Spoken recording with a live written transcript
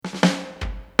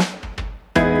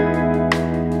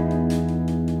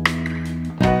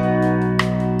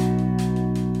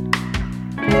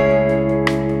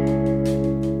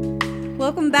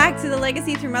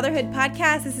Legacy Through Motherhood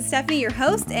podcast. This is Stephanie, your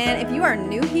host, and if you are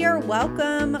new here,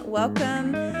 welcome.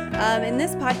 In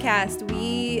this podcast,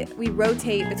 we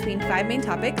rotate between 5 main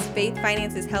topics: faith,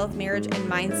 finances, health, marriage,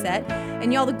 and mindset.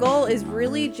 And y'all, the goal is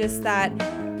really just that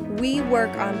we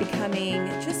work on becoming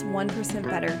just 1%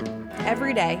 better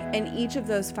every day in each of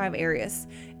those 5 areas.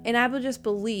 And I will just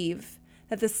believe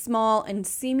that the small and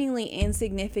seemingly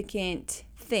insignificant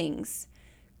things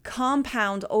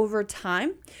compound over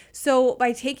time. So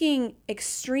by taking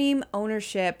extreme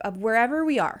ownership of wherever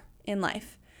we are in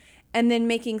life and then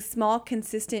making small,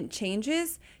 consistent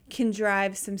changes can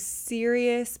drive some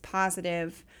serious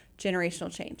positive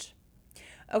generational change.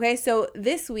 Okay, so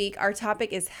this week our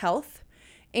topic is health.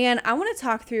 And I want to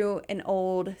talk through an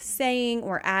old saying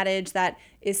or adage that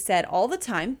is said all the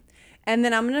time. And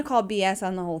then I'm going to call BS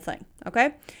on the whole thing.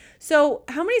 Okay, so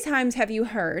how many times have you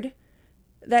heard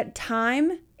that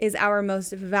time is our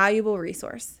most valuable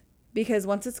resource? Because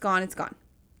once it's gone, it's gone.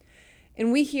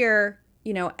 And we hear,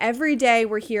 every day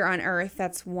we're here on earth,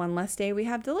 that's one less day we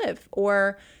have to live.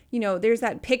 Or, there's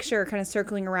that picture kind of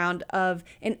circling around of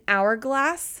an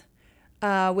hourglass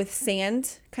with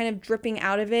sand kind of dripping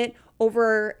out of it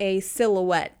over a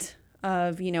silhouette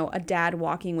of, a dad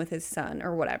walking with his son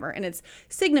or whatever. And it's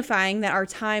signifying that our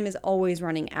time is always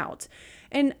running out.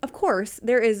 And of course,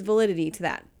 there is validity to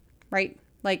that, right?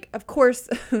 Like, of course,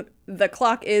 the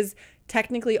clock is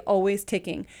technically always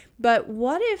ticking. But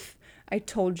what if I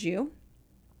told you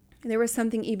there was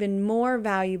something even more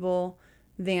valuable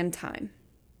than time?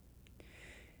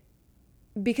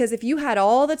 Because if you had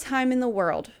all the time in the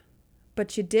world,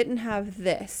 but you didn't have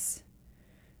this,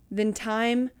 then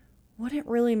time wouldn't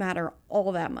really matter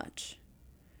all that much.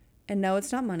 And no,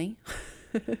 it's not money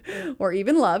or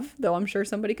even love, though I'm sure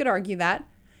somebody could argue that.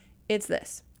 It's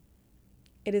this.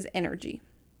 It is energy.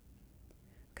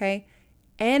 Okay?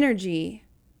 Energy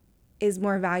is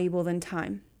more valuable than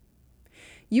time.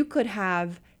 You could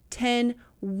have 10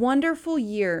 wonderful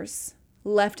years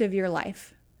left of your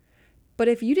life. But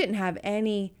if you didn't have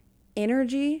any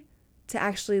energy to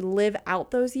actually live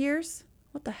out those years,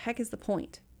 what the heck is the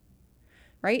point?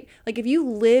 Right? Like if you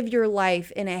live your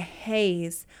life in a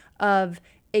haze of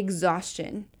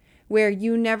exhaustion where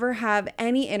you never have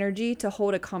any energy to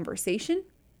hold a conversation,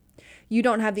 you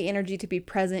don't have the energy to be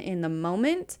present in the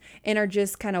moment and are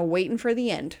just kind of waiting for the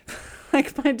end,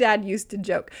 like my dad used to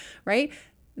joke, right?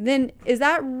 Then is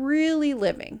that really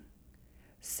living?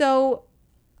 So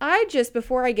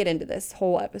before I get into this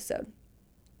whole episode,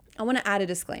 I want to add a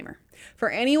disclaimer for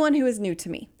anyone who is new to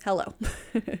me. Hello.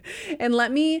 And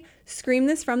let me scream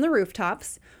this from the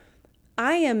rooftops.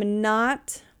 I am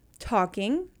not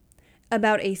talking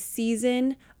about a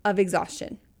season of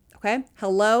exhaustion. Okay?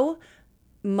 Hello,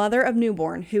 mother of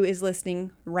newborn who is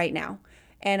listening right now.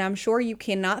 And I'm sure you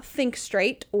cannot think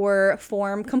straight or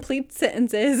form complete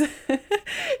sentences.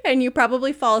 And you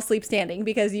probably fall asleep standing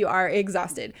because you are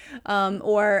exhausted.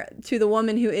 Or to the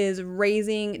woman who is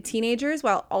raising teenagers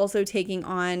while also taking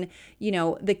on,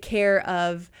 the care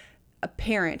of a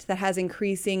parent that has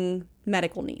increasing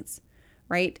medical needs,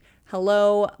 right?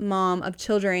 Hello, mom of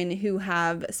children who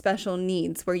have special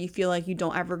needs where you feel like you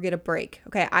don't ever get a break.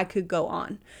 Okay, I could go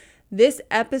on. This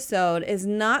episode is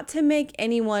not to make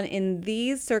anyone in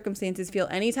these circumstances feel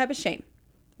any type of shame,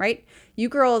 right? You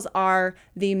girls are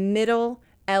the middle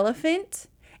elephant,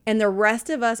 and the rest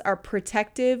of us are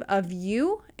protective of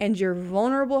you and your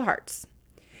vulnerable hearts.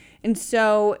 And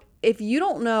so if you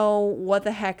don't know what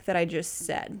the heck that I just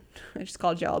said, I just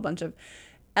called y'all a bunch of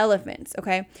elephants,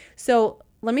 okay? So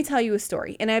let me tell you a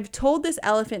story. And I've told this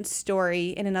elephant story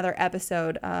in another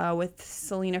episode with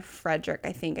Selena Frederick,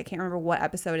 I think. I can't remember what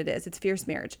episode it is. It's Fierce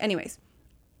Marriage. Anyways,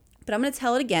 but I'm going to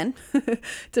tell it again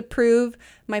to prove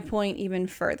my point even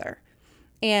further.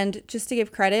 And just to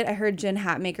give credit, I heard Jen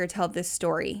Hatmaker tell this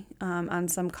story on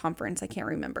some conference. I can't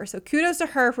remember. So kudos to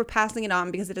her for passing it on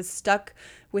because it has stuck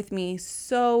with me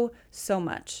so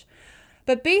much.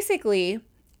 But basically,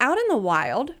 out in the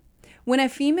wild, when a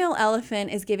female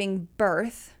elephant is giving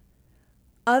birth,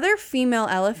 other female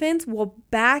elephants will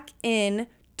back in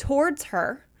towards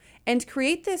her and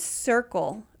create this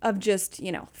circle of just,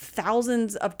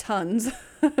 thousands of tons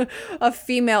of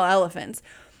female elephants.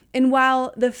 And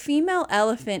while the female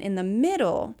elephant in the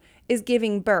middle is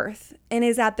giving birth and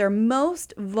is at their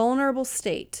most vulnerable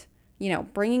state,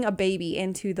 bringing a baby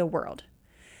into the world,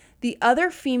 the other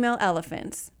female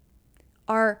elephants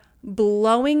are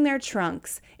blowing their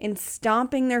trunks and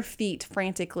stomping their feet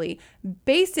frantically,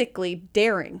 basically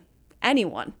daring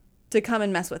anyone to come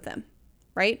and mess with them,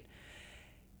 right?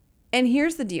 And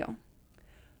here's the deal.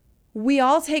 We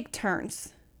all take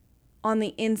turns on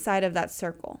the inside of that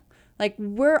circle. Like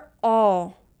we're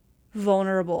all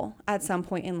vulnerable at some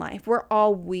point in life. We're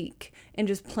all weak and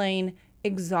just plain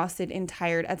exhausted and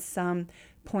tired at some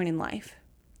point in life.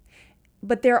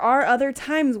 But there are other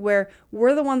times where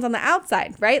we're the ones on the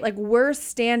outside, right? Like we're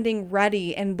standing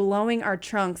ready and blowing our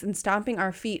trunks and stomping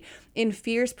our feet in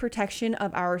fierce protection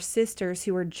of our sisters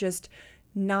who are just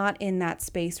not in that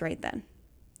space right then.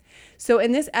 So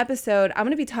in this episode, I'm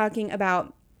going to be talking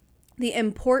about the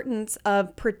importance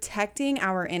of protecting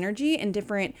our energy and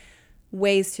different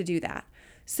ways to do that.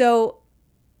 So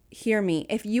hear me.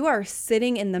 If you are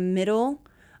sitting in the middle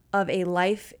of a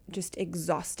life just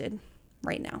exhausted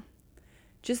right now,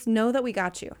 just know that we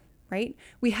got you, right?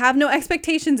 We have no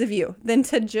expectations of you than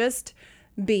to just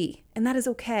be, and that is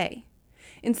okay.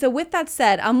 And so with that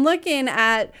said, I'm looking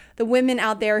at the women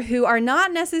out there who are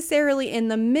not necessarily in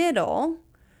the middle,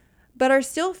 but are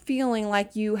still feeling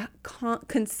like you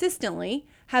consistently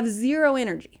have zero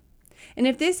energy. And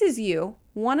if this is you,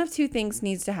 one of two things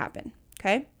needs to happen,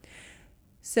 okay?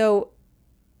 So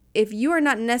if you are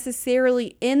not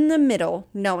necessarily in the middle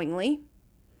knowingly,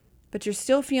 but you're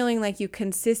still feeling like you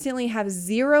consistently have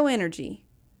zero energy,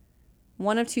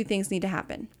 one of two things need to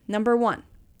happen. Number one,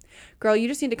 girl, you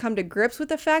just need to come to grips with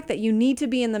the fact that you need to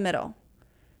be in the middle.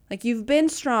 Like you've been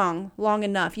strong long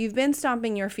enough. You've been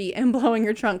stomping your feet and blowing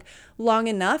your trunk long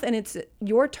enough, and it's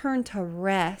your turn to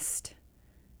rest.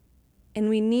 And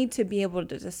we need to be able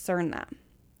to discern that.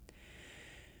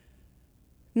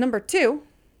 Number two,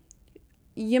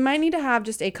 you might need to have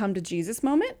just a come to Jesus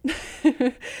moment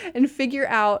and figure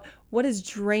out what is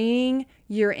draining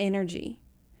your energy.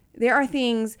 There are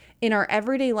things in our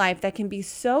everyday life that can be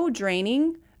so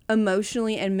draining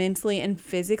emotionally and mentally and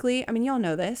physically. I mean, y'all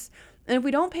know this. And if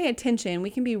we don't pay attention, we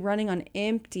can be running on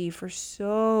empty for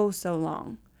so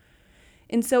long.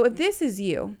 And so if this is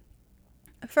you,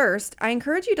 first, I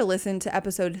encourage you to listen to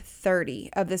episode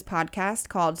 30 of this podcast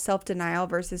called Self-Denial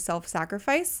versus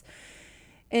Self-Sacrifice.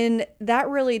 And that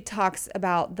really talks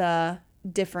about the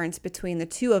difference between the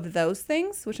two of those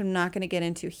things, which I'm not going to get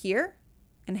into here.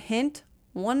 And hint,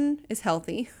 one is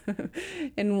healthy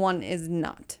and one is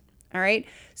not. All right.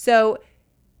 So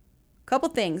couple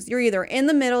things. You're either in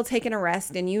the middle taking a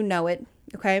rest and you know it.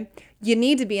 Okay. You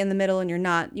need to be in the middle and you're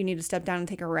not. You need to step down and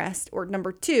take a rest. Or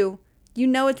number two, you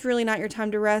know it's really not your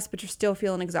time to rest, but you're still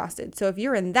feeling exhausted. So if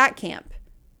you're in that camp,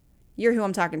 you're who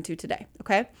I'm talking to today.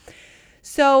 Okay.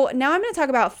 So now I'm going to talk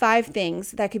about 5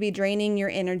 things that could be draining your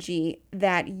energy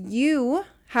that you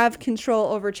have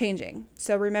control over changing.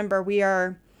 So remember, we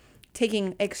are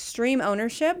taking extreme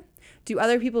ownership. Do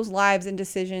other people's lives and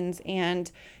decisions and,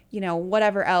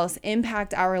 whatever else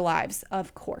impact our lives?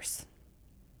 Of course.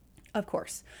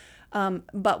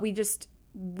 But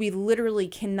we literally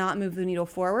cannot move the needle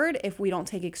forward if we don't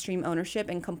take extreme ownership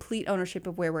and complete ownership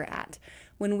of where we're at.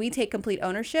 When we take complete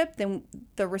ownership, then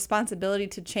the responsibility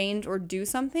to change or do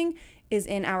something is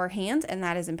in our hands, and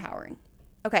that is empowering.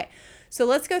 Okay, so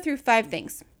let's go through 5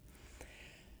 things.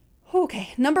 Okay,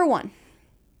 number 1,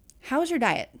 how's your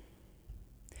diet?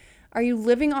 Are you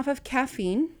living off of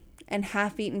caffeine and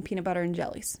half-eaten peanut butter and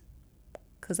jellies?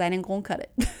 Because that ain't gonna cut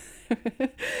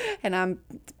it. And I'm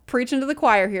preaching to the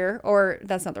choir here, or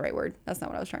that's not the right word. That's not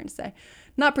what I was trying to say.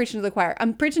 Not preaching to the choir.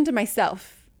 I'm preaching to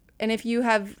myself. And if you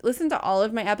have listened to all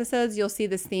of my episodes, you'll see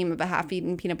this theme of a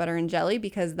half-eaten peanut butter and jelly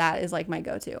because that is like my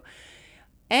go-to.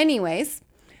 Anyways,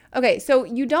 okay, so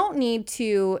you don't need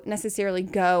to necessarily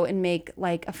go and make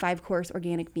like a 5-course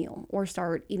organic meal or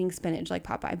start eating spinach like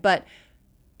Popeye, but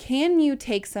can you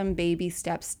take some baby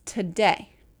steps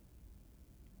today?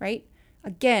 Right?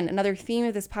 Again, another theme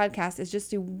of this podcast is just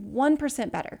do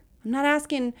 1% better. I'm not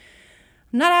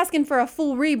asking for a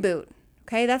full reboot.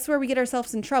 Okay? That's where we get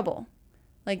ourselves in trouble.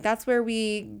 Like that's where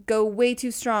we go way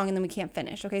too strong and then we can't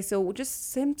finish. Okay? So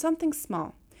just something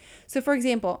small. So for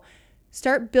example,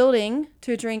 start building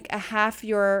to drink a half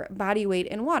your body weight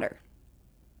in water.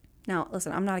 Now,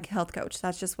 listen, I'm not a health coach.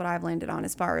 That's just what I've landed on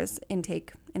as far as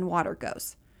intake in water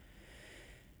goes.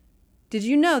 Did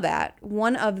you know that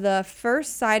one of the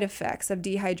first side effects of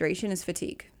dehydration is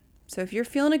fatigue? So if you're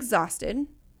feeling exhausted,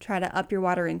 try to up your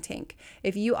water intake.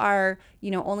 If you are,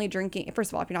 only drinking, first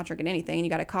of all, if you're not drinking anything and you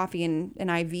got a coffee and an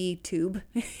IV tube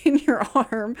in your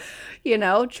arm,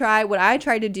 try what I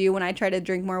tried to do when I tried to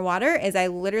drink more water is I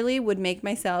literally would make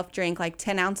myself drink like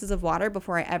 10 ounces of water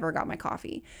before I ever got my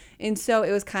coffee. And so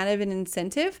it was kind of an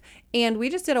incentive. And we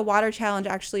just did a water challenge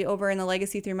actually over in the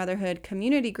Legacy Through Motherhood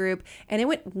community group, and it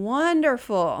went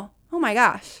wonderful. Oh my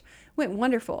gosh, it went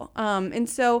wonderful. And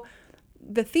so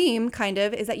the theme kind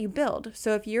of is that you build.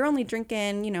 So if you're only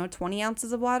drinking, 20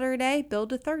 ounces of water a day, build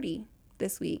to 30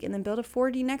 this week and then build to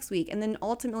 40 next week. And then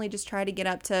ultimately just try to get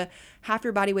up to half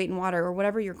your body weight in water or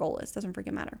whatever your goal is. Doesn't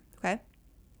freaking matter. Okay.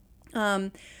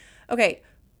 Okay,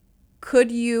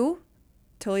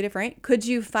 totally different, could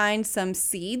you find some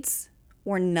seeds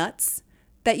or nuts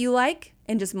that you like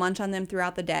and just munch on them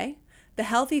throughout the day? The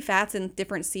healthy fats in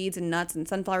different seeds and nuts and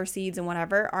sunflower seeds and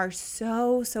whatever are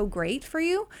so, so great for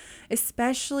you,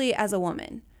 especially as a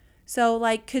woman. So,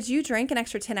 like, could you drink an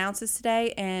extra 10 ounces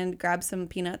today and grab some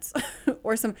peanuts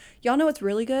or y'all know what's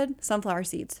really good? Sunflower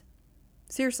seeds.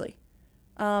 Seriously.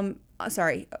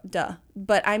 Sorry, duh.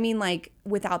 But I mean, like,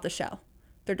 without the shell.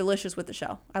 They're delicious with the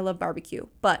shell. I love barbecue.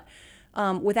 But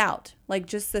without, like,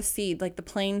 just the seed, like the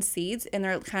plain seeds, and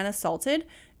they're kind of salted.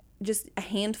 Just a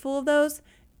handful of those.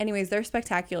 Anyways, they're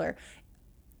spectacular.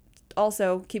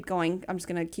 Also, keep going. I'm just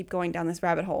going to keep going down this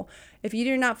rabbit hole. If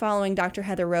you're not following Dr.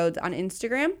 Heather Rhodes on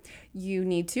Instagram, you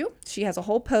need to. She has a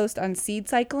whole post on seed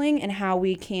cycling and how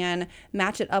we can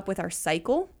match it up with our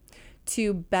cycle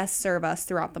to best serve us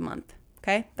throughout the month.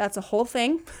 Okay, that's a whole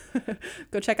thing.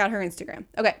 Go check out her Instagram.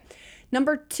 Okay,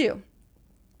 number 2,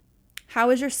 how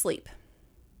is your sleep?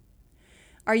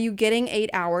 Are you getting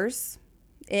 8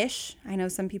 hours-ish? I know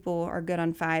some people are good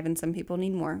on 5 and some people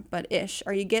need more, but ish.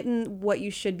 Are you getting what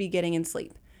you should be getting in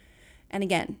sleep? And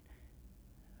again,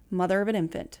 mother of an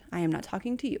infant, I am not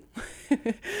talking to you.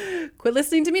 Quit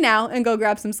listening to me now and go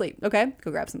grab some sleep, okay? Go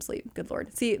grab some sleep. Good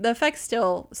Lord. See, the effects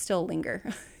still linger.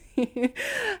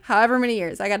 However many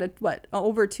years. I got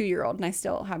over a 2-year-old and I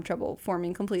still have trouble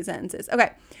forming complete sentences.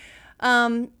 Okay.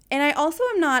 And I also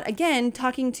am not, again,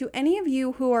 talking to any of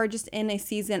you who are just in a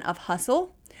season of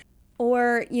hustle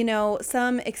or,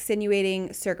 some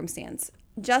extenuating circumstance.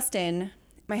 Justin,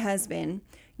 my husband,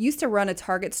 used to run a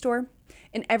Target store,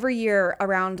 and every year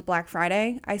around Black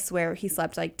Friday, I swear he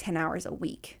slept like 10 hours a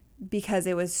week because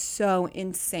it was so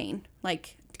insane.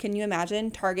 Like, can you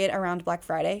imagine Target around Black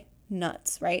Friday?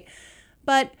 Nuts, right?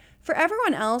 But for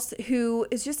everyone else who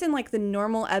is just in like the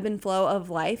normal ebb and flow of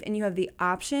life and you have the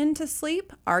option to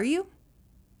sleep, are you?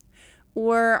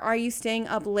 Or are you staying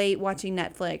up late watching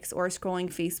Netflix or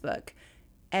scrolling Facebook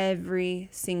every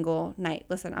single night?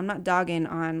 Listen, I'm not dogging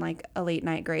on like a late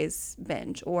night Grey's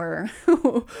binge or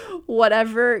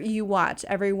whatever you watch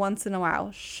every once in a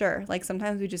while. Sure, like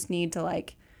sometimes we just need to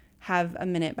like have a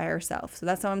minute by ourselves. So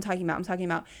that's what I'm talking about. I'm talking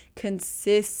about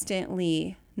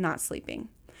consistently not sleeping.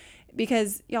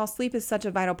 Because y'all, sleep is such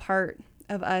a vital part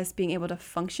of us being able to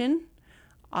function,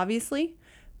 obviously.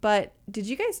 But did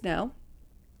you guys know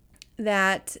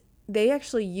that they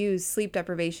actually use sleep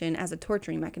deprivation as a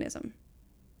torturing mechanism?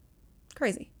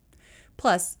 Crazy.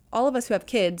 Plus, all of us who have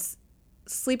kids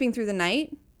sleeping through the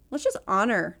night, let's just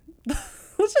honor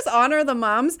the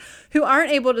moms who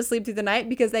aren't able to sleep through the night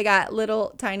because they got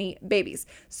little tiny babies.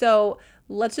 So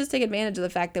let's just take advantage of the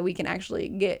fact that we can actually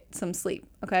get some sleep,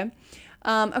 okay?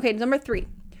 Okay, number 3.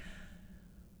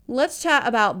 Let's chat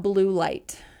about blue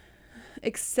light.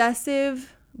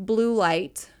 Excessive blue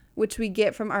light, which we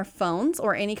get from our phones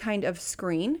or any kind of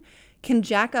screen, can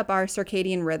jack up our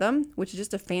circadian rhythm, which is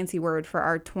just a fancy word for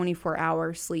our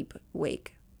 24-hour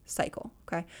sleep-wake cycle,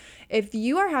 okay? If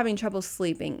you are having trouble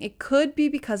sleeping, it could be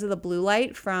because of the blue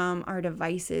light from our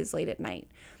devices late at night.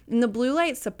 And the blue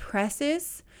light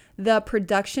suppresses the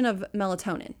production of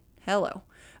melatonin. Hello.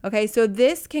 Okay, so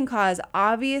this can cause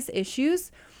obvious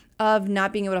issues of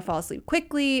not being able to fall asleep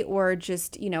quickly or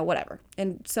just, whatever,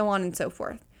 and so on and so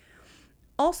forth.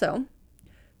 Also,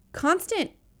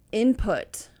 constant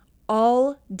input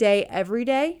all day, every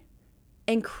day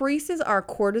increases our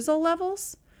cortisol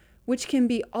levels, which can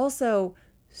be also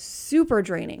super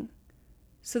draining.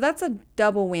 So that's a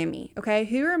double whammy, okay?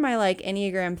 Who are my like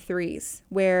Enneagram 3s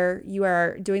where you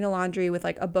are doing the laundry with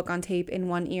like a book on tape in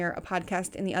one ear, a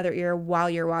podcast in the other ear while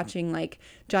you're watching like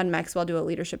John Maxwell do a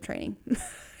leadership training?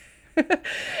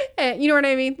 And you know what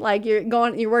I mean? Like you're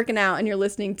working out and you're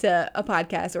listening to a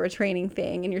podcast or a training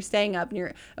thing and you're staying up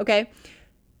and okay?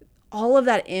 All of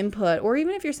that input, or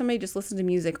even if you're somebody who just listens to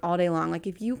music all day long, like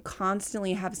if you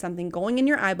constantly have something going in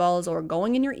your eyeballs or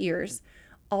going in your ears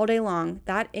all day long,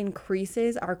 that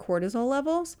increases our cortisol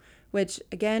levels, which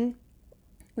again,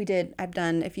 I've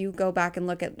done, if you go back and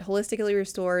look at Holistically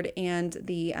Restored and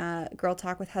the Girl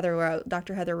Talk with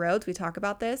Dr. Heather Rhodes, we talk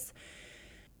about this.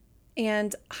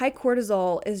 And high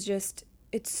cortisol is just,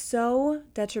 it's so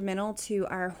detrimental to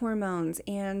our hormones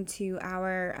and to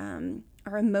our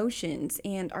emotions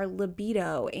and our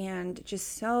libido and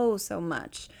just so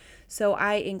much. So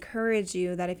I encourage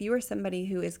you that if you are somebody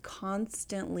who is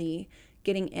constantly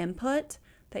getting input,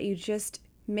 that you just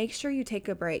make sure you take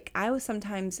a break. I'm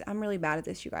really bad at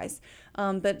this, you guys,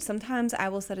 but sometimes I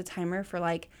will set a timer for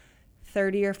like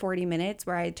 30 or 40 minutes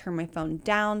where I turn my phone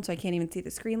down so I can't even see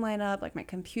the screen light up, like my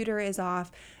computer is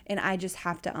off, and I just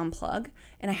have to unplug.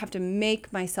 And I have to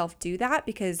make myself do that,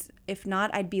 because if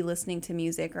not, I'd be listening to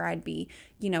music, or I'd be,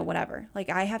 whatever. Like,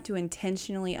 I have to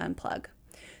intentionally unplug.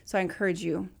 So I encourage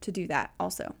you to do that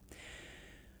also.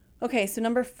 Okay, so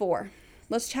number 4,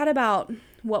 let's chat about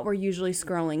what we're usually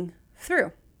scrolling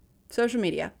through. Social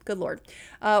media, good Lord.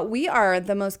 We are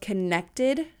the most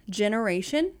connected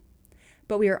generation,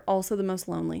 but we are also the most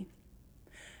lonely.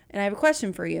 And I have a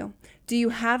question for you. Do you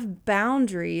have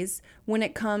boundaries when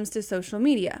it comes to social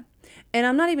media? And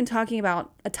I'm not even talking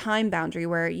about a time boundary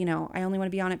where, I only want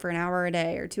to be on it for an hour a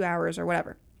day or 2 hours or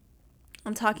whatever.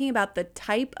 I'm talking about the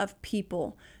type of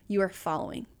people you are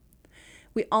following.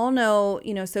 We all know,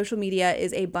 social media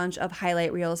is a bunch of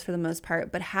highlight reels for the most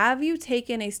part, but have you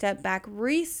taken a step back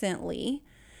recently,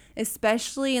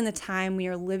 especially in the time we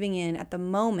are living in at the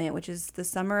moment, which is the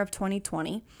summer of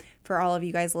 2020, for all of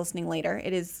you guys listening later?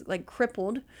 It is like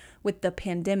crippled with the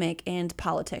pandemic and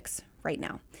politics right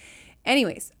now.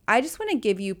 Anyways, I just want to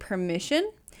give you permission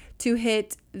to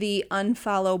hit the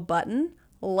unfollow button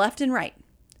left and right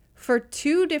for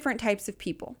 2 different types of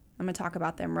people. I'm going to talk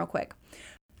about them real quick.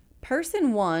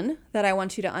 Person 1 that I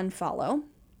want you to unfollow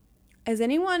is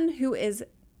anyone who is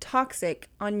toxic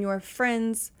on your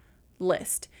friends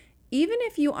list. Even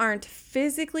if you aren't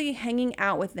physically hanging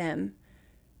out with them,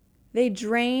 they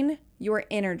drain your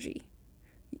energy.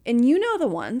 And you know the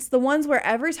ones where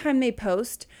every time they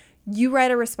post, you write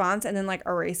a response and then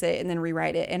erase it and then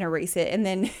rewrite it and erase it, and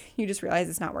then you just realize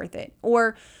it's not worth it.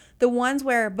 Or the ones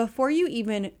where before you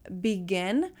even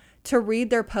begin to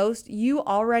read their post, you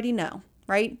already know.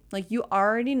 Right? You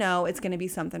already know it's going to be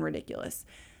something ridiculous.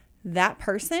 That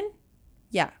person,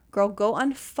 girl, go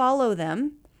unfollow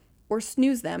them or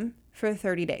snooze them for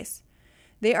 30 days.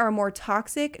 They are more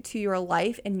toxic to your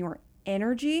life and your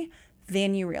energy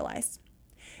than you realize.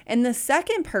 And the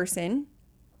second person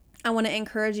I want to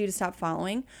encourage you to stop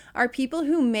following are people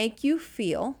who make you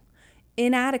feel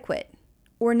inadequate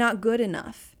or not good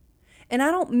enough. And I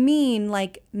don't mean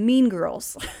like mean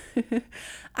girls.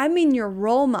 I mean your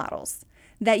role models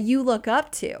that you look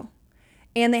up to,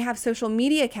 and they have social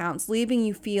media accounts leaving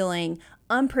you feeling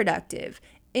unproductive,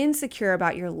 insecure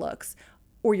about your looks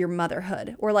or your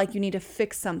motherhood, or like you need to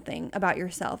fix something about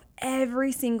yourself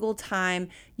every single time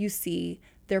you see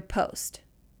their post.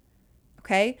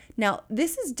 Okay? Now,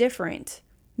 this is different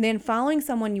than following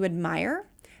someone you admire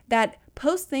that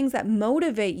posts things that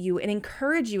motivate you and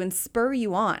encourage you and spur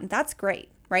you on. That's great,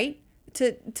 right?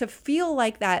 To feel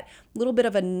like that little bit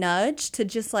of a nudge to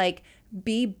just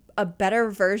be a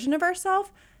better version of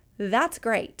ourselves, that's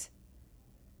great.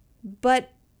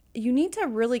 But you need to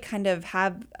really kind of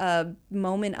have a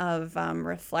moment of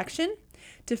reflection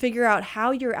to figure out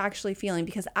how you're actually feeling,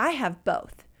 because I have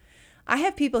both. I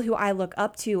have people who I look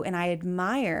up to and I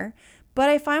admire, but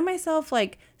I find myself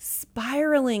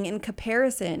spiraling in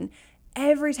comparison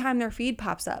every time their feed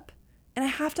pops up, and I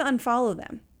have to unfollow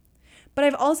them. But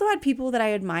I've also had people that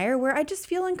I admire where I just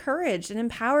feel encouraged and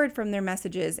empowered from their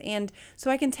messages, and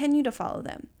so I continue to follow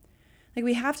them.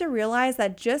 We have to realize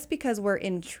that just because we're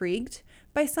intrigued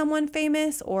by someone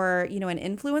famous or, an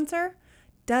influencer,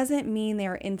 doesn't mean they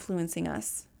are influencing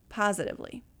us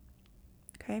positively.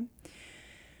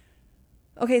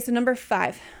 Okay, so number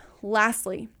 5,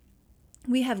 lastly,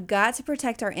 we have got to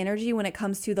protect our energy when it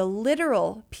comes to the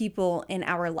literal people in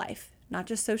our life. Not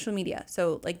just social media.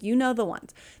 So the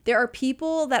ones. There are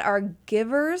people that are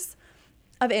givers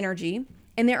of energy,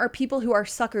 and there are people who are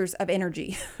suckers of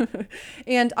energy.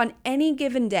 And on any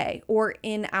given day or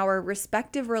in our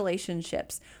respective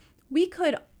relationships, we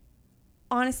could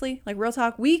honestly, real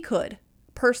talk, we could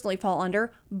personally fall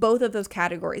under both of those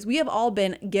categories. We have all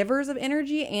been givers of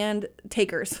energy and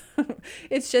takers.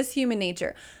 It's just human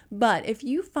nature. But if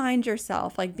you find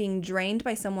yourself being drained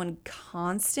by someone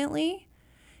constantly,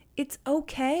 it's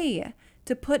okay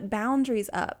to put boundaries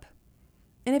up.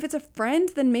 And if it's a friend,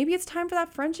 then maybe it's time for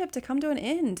that friendship to come to an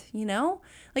end,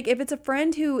 if it's a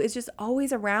friend who is just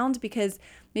always around because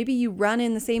maybe you run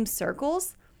in the same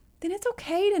circles, then it's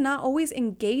okay to not always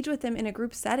engage with them in a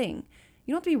group setting.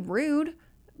 You don't have to be rude,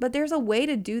 but there's a way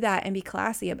to do that and be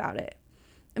classy about it.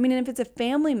 And if it's a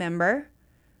family member,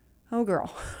 oh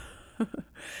girl,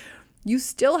 you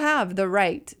still have the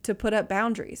right to put up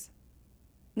boundaries.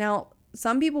 Now,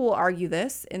 some people will argue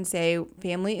this and say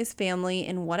family is family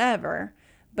and whatever,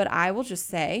 but I will just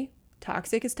say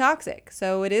toxic is toxic.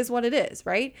 So it is what it is,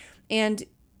 right? And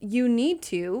you need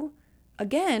to,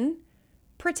 again,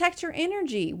 protect your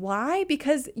energy. Why?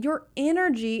 Because your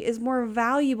energy is more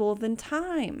valuable than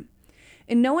time.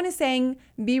 And no one is saying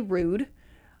be rude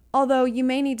Although you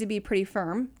may need to be pretty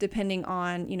firm depending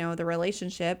on, the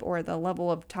relationship or the level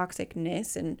of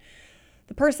toxicness and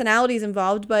the personalities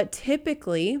involved, but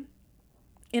typically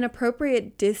an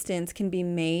appropriate distance can be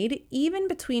made even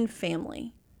between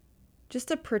family just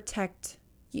to protect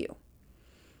you.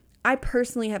 I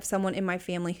personally have someone in my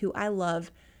family who I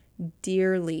love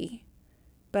dearly,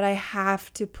 but I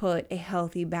have to put a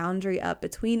healthy boundary up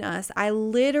between us. I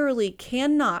literally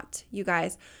cannot, you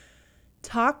guys,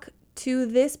 talk to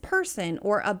this person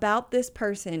or about this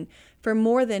person for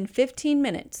more than 15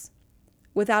 minutes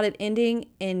without it ending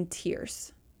in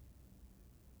tears.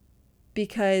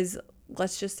 Because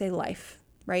let's just say life,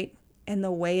 right? And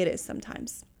the way it is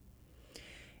sometimes.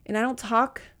 And I don't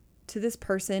talk to this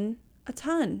person a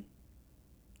ton.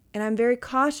 And I'm very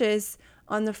cautious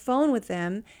on the phone with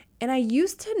them. And I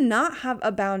used to not have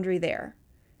a boundary there.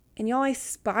 And y'all, I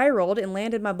spiraled and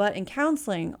landed my butt in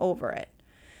counseling over it.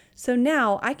 So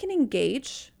now I can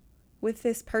engage with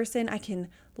this person. I can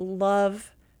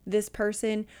love this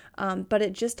person, but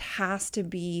it just has to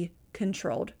be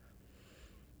controlled.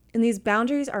 And these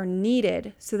boundaries are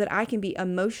needed so that I can be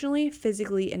emotionally,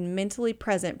 physically, and mentally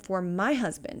present for my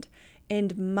husband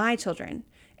and my children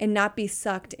and not be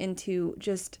sucked into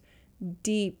just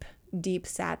deep, deep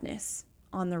sadness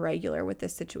on the regular with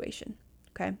this situation.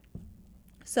 Okay.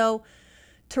 So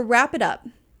to wrap it up,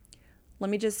 let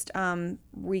me just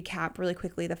recap really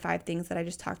quickly the 5 things that I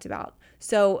just talked about.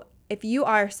 So if you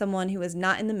are someone who is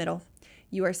not in the middle,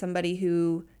 you are somebody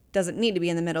who doesn't need to be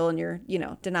in the middle and you're,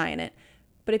 denying it.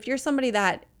 But if you're somebody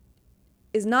that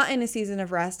is not in a season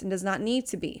of rest and does not need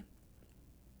to be,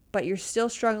 but you're still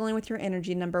struggling with your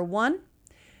energy, number 1,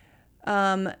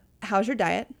 how's your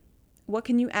diet? What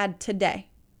can you add today?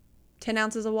 10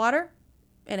 ounces of water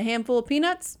and a handful of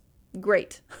peanuts?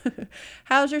 Great.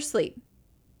 How's your sleep?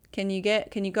 Can you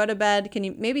go to bed? Can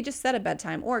you maybe just set a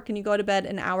bedtime, or can you go to bed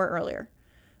an hour earlier?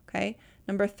 Okay.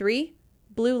 Number 3,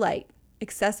 blue light.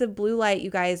 Excessive blue light,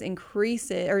 you guys,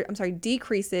 decreases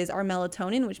our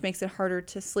melatonin, which makes it harder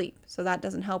to sleep. So that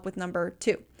doesn't help with number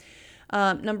 2.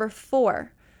 Number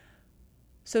 4,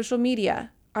 social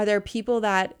media. Are there people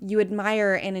that you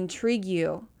admire and intrigue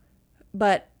you,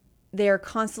 but they're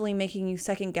constantly making you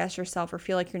second guess yourself or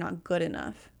feel like you're not good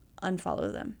enough?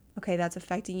 Unfollow them. Okay, that's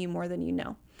affecting you more than you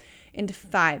know. And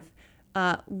 5,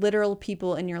 literal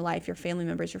people in your life, your family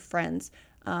members, your friends.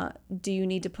 Do you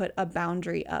need to put a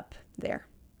boundary up there?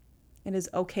 It is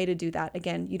okay to do that.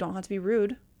 Again, you don't have to be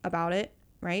rude about it,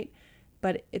 right?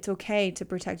 But it's okay to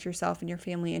protect yourself and your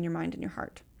family and your mind and your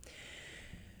heart.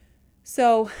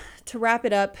 So to wrap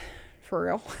it up, for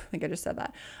real, I think I just said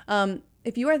that.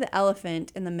 If you are the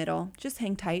elephant in the middle, just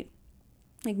hang tight.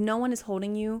 Like, no one is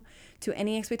holding you to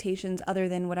any expectations other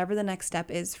than whatever the next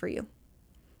step is for you.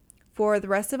 For the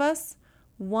rest of us,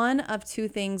 one of 2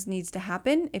 things needs to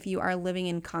happen if you are living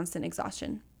in constant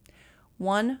exhaustion.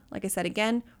 1, like I said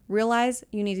again, realize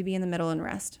you need to be in the middle and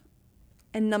rest.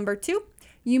 And number 2,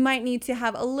 you might need to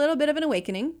have a little bit of an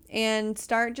awakening and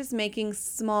start just making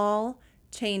small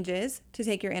changes to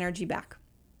take your energy back.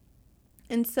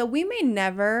 And so we may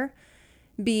never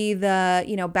be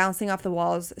the, bouncing off the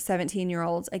walls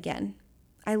 17-year-olds again.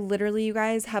 I literally, you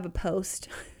guys, have a post.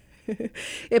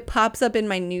 It pops up in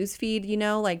my news feed,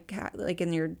 like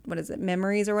in your,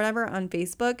 memories or whatever on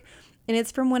Facebook. And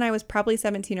it's from when I was probably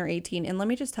 17 or 18. And let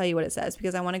me just tell you what it says,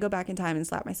 because I want to go back in time and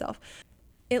slap myself.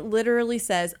 It literally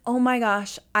says, oh my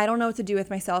gosh, I don't know what to do with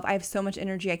myself. I have so much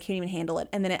energy, I can't even handle it.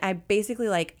 And then I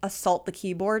basically assault the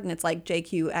keyboard, and it's like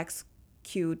JQ,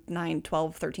 XQ, 9,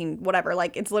 12, 13, whatever.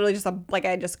 It's literally just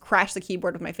I just crashed the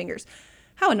keyboard with my fingers.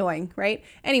 How annoying, right?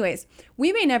 Anyways,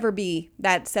 we may never be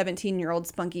that 17-year-old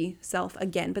spunky self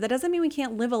again, but that doesn't mean we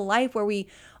can't live a life where we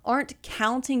aren't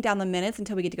counting down the minutes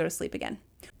until we get to go to sleep again.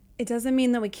 It doesn't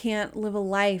mean that we can't live a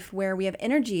life where we have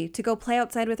energy to go play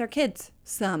outside with our kids.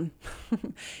 Some.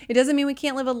 It doesn't mean we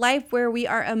can't live a life where we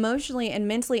are emotionally and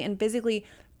mentally and physically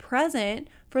present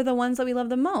for the ones that we love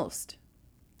the most,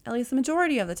 at least the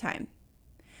majority of the time.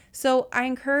 So I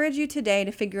encourage you today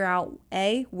to figure out,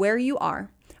 A, where you are.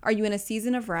 Are you in a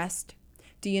season of rest?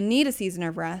 Do you need a season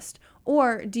of rest?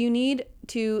 Or do you need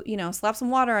to, slap some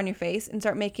water on your face and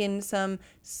start making some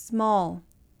small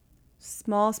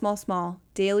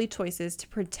daily choices to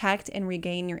protect and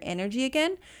regain your energy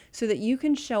again, so that you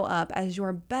can show up as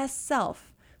your best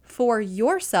self for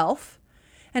yourself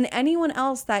and anyone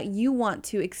else that you want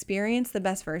to experience the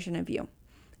best version of you.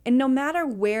 And no matter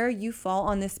where you fall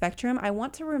on this spectrum, I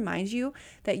want to remind you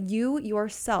that you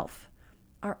yourself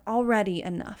are already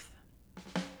enough.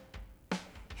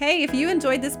 Hey, if you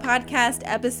enjoyed this podcast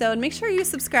episode, make sure you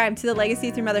subscribe to the Legacy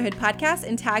Through Motherhood podcast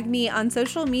and tag me on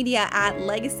social media at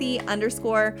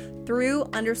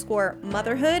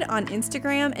legacy_through_motherhood on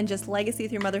Instagram and just Legacy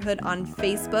Through Motherhood on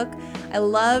Facebook. I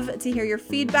love to hear your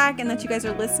feedback and that you guys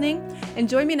are listening. And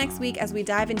join me next week as we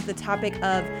dive into the topic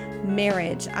of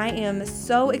marriage. I am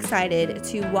so excited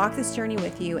to walk this journey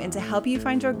with you and to help you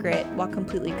find your grit while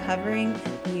completely covering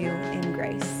you in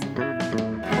grace.